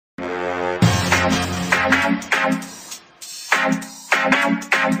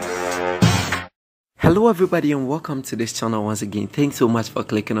Hello everybody and welcome to this channel once again. Thanks so much for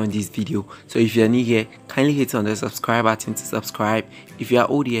clicking on this video. So if you're new here, kindly hit on the subscribe button to subscribe. If you are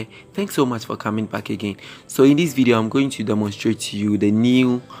old here, thanks so much for coming back again. So in this video, I'm going to demonstrate to you the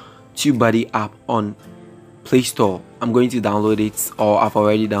new TubeBuddy app on Playstore. I'm going to download it, or I've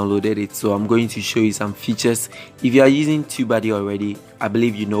already downloaded it, so I'm going to show you some features. If you are using TubeBuddy already, I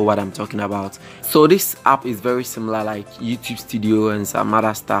believe you know what I'm talking about. So this app is very similar like YouTube Studio and some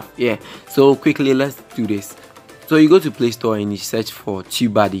other stuff. Yeah, so quickly let's do this. So you go to Play Store and you search for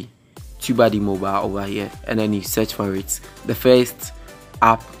TubeBuddy mobile over here, and then you search for it. The first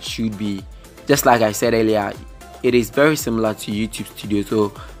app should be, just like I said earlier, it is very similar to YouTube Studio.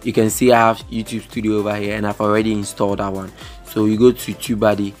 So you can see I have YouTube Studio over here and I've already installed that one. So you go to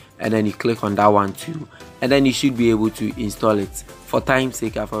TubeBuddy and then you click on that one too, and then you should be able to install it. For time's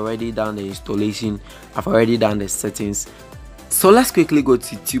sake, I've already done the installation, I've already done the settings. So let's quickly go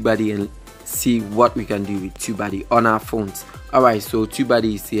to TubeBuddy and see what we can do with TubeBuddy on our phones. Alright, so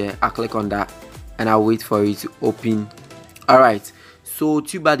TubeBuddy is here. I'll click on that and I'll wait for it to open. Alright, so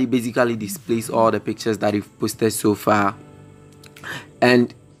TubeBuddy basically displays all the pictures that you've posted so far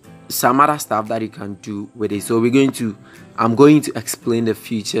and some other stuff that you can do with it. So I'm going to explain the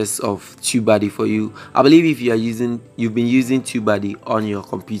features of TubeBuddy for you. I believe if you've been using TubeBuddy on your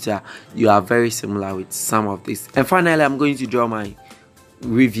computer, you are very similar with some of this. And finally, I'm going to draw my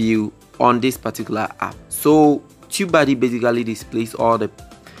review on this particular app. So TubeBuddy basically displays all the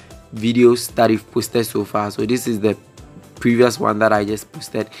videos that you've posted so far. So this is the previous one that I just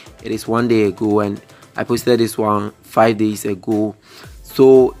posted. It is 1 day ago and I posted this one 5 days ago.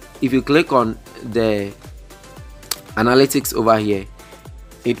 So if you click on the analytics over here,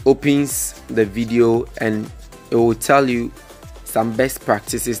 it opens the video and it will tell you some best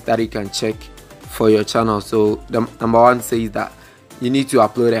practices that you can check for your channel. So the number one says that you need to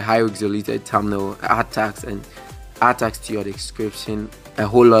upload a high resolution thumbnail, add tags to your description, a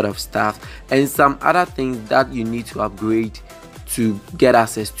whole lot of stuff, and some other things that you need to upgrade to get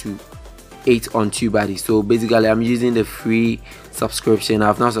access to it on TubeBuddy. So basically I'm using the free subscription.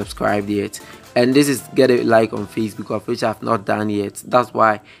 I've not subscribed yet, and this is get a like on Facebook, of which I've not done yet. That's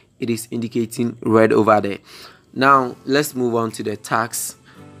why it is indicating red over there. Now let's move on to the tags.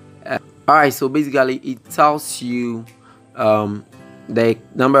 Alright, so basically it tells you the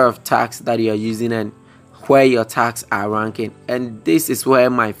number of tags that you are using and where your tags are ranking, and this is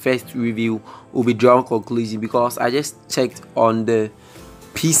where my first review will be drawn conclusion, because I just checked on the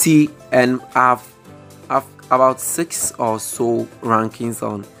PC and I've about 6 or so rankings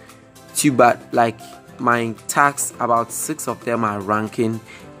on TubeBuddy. Like my tags, about 6 of them are ranking,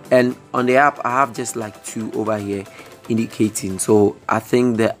 and on the app I have just like 2 over here indicating. So I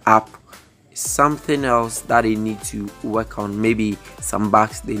think the app is something else that they need to work on, maybe some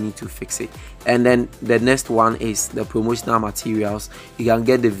bugs they need to fix it. And then the next one is the promotional materials. You can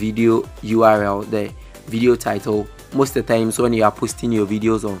get the video URL, the video title. Most of the times when you are posting your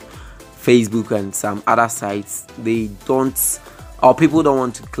videos on Facebook and some other sites, they don't, or people don't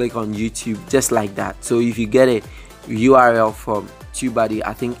want to click on YouTube just like that. So if you get a URL from TubeBuddy,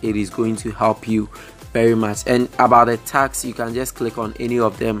 I think it is going to help you very much. And about the tags, you can just click on any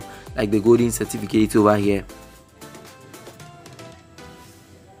of them, like the golden certificate over here,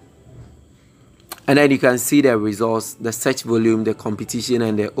 and then you can see the results, the search volume, the competition,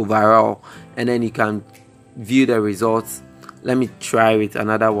 and the overall, and then you can view the results. Let me try with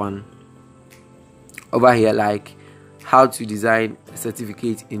another one over here, like how to design a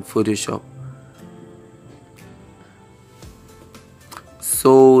certificate in Photoshop.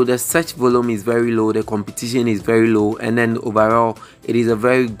 So the search volume is very low, the competition is very low, and then overall it is a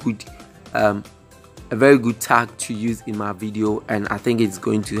very good tag to use in my video, and I think it's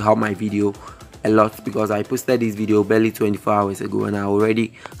going to help my video a lot, because I posted this video barely 24 hours ago and I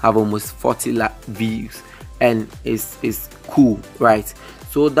already have almost 40 views, and it's cool, right?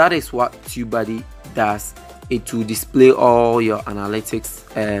 So that is what TubeBuddy does. It will display all your analytics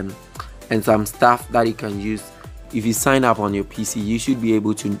and some stuff that you can use. If you sign up on your PC, you should be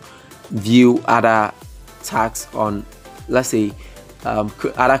able to view other tags on, let's say,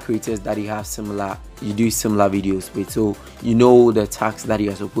 other creators that you do similar videos with, so you know the tags that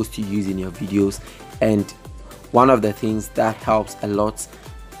you are supposed to use in your videos. And one of the things that helps a lot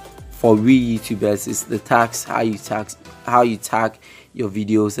for we YouTubers is the tags, how you tag your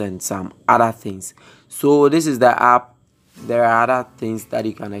videos and some other things. So this is the app. There are other things that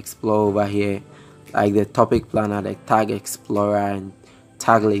you can explore over here, like the topic planner, the tag explorer, and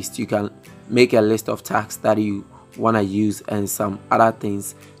tag list. You can make a list of tags that you want to use and some other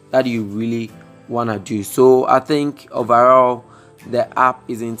things that you really want to do. So I think overall the app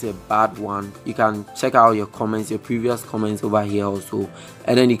isn't a bad one. You can check out your comments, your previous comments over here also,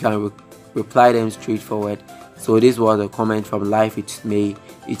 and then you can reply them straightforward. So this was a comment from Life It's May.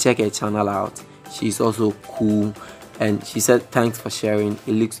 You check her channel out. She's also cool, and she said thanks for sharing,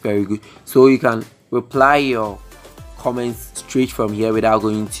 it looks very good. So you can reply your comments straight from here without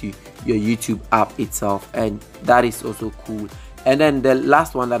going to your YouTube app itself, and that is also cool. And then the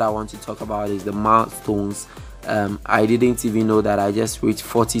last one that I want to talk about is the milestones. I didn't even know that I just reached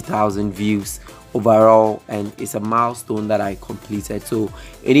 40,000 views overall, and it's a milestone that I completed. So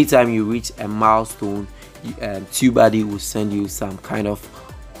anytime you reach a milestone, TubeBuddy will send you some kind of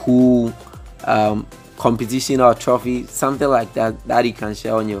cool competition or trophy, something like that, that you can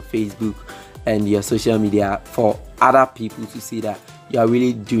share on your Facebook and your social media for other people to see that you are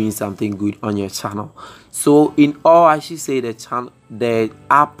really doing something good on your channel. So in all, I should say the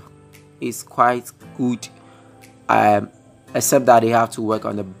app is quite good, except that they have to work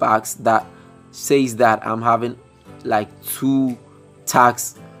on the bugs that says that I'm having like 2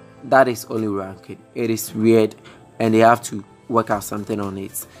 tags that is only ranking. It is weird, and they have to work out something on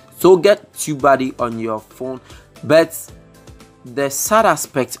it. So get TubeBuddy on your phone. But the sad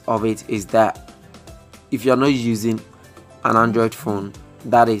aspect of it is that if you're not using an Android phone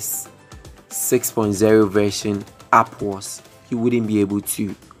that is 6.0 version upwards, you wouldn't be able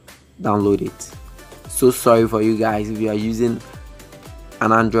to download it. So sorry for you guys if you are using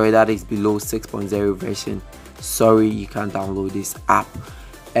an Android that is below 6.0 version. Sorry, you can't download this app.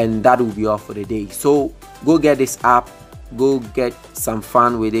 And that will be all for the day. So go get this app, go get some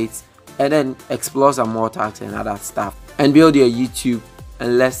fun with it, and then explore some more tags and other stuff, and build your YouTube,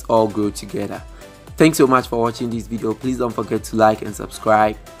 and let's all grow together. Thanks so much for watching this video. Please don't forget to like and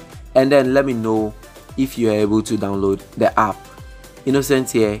subscribe, and then let me know if you are able to download the app.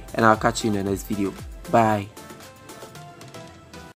 Innocent here, and I'll catch you in the next video. Bye.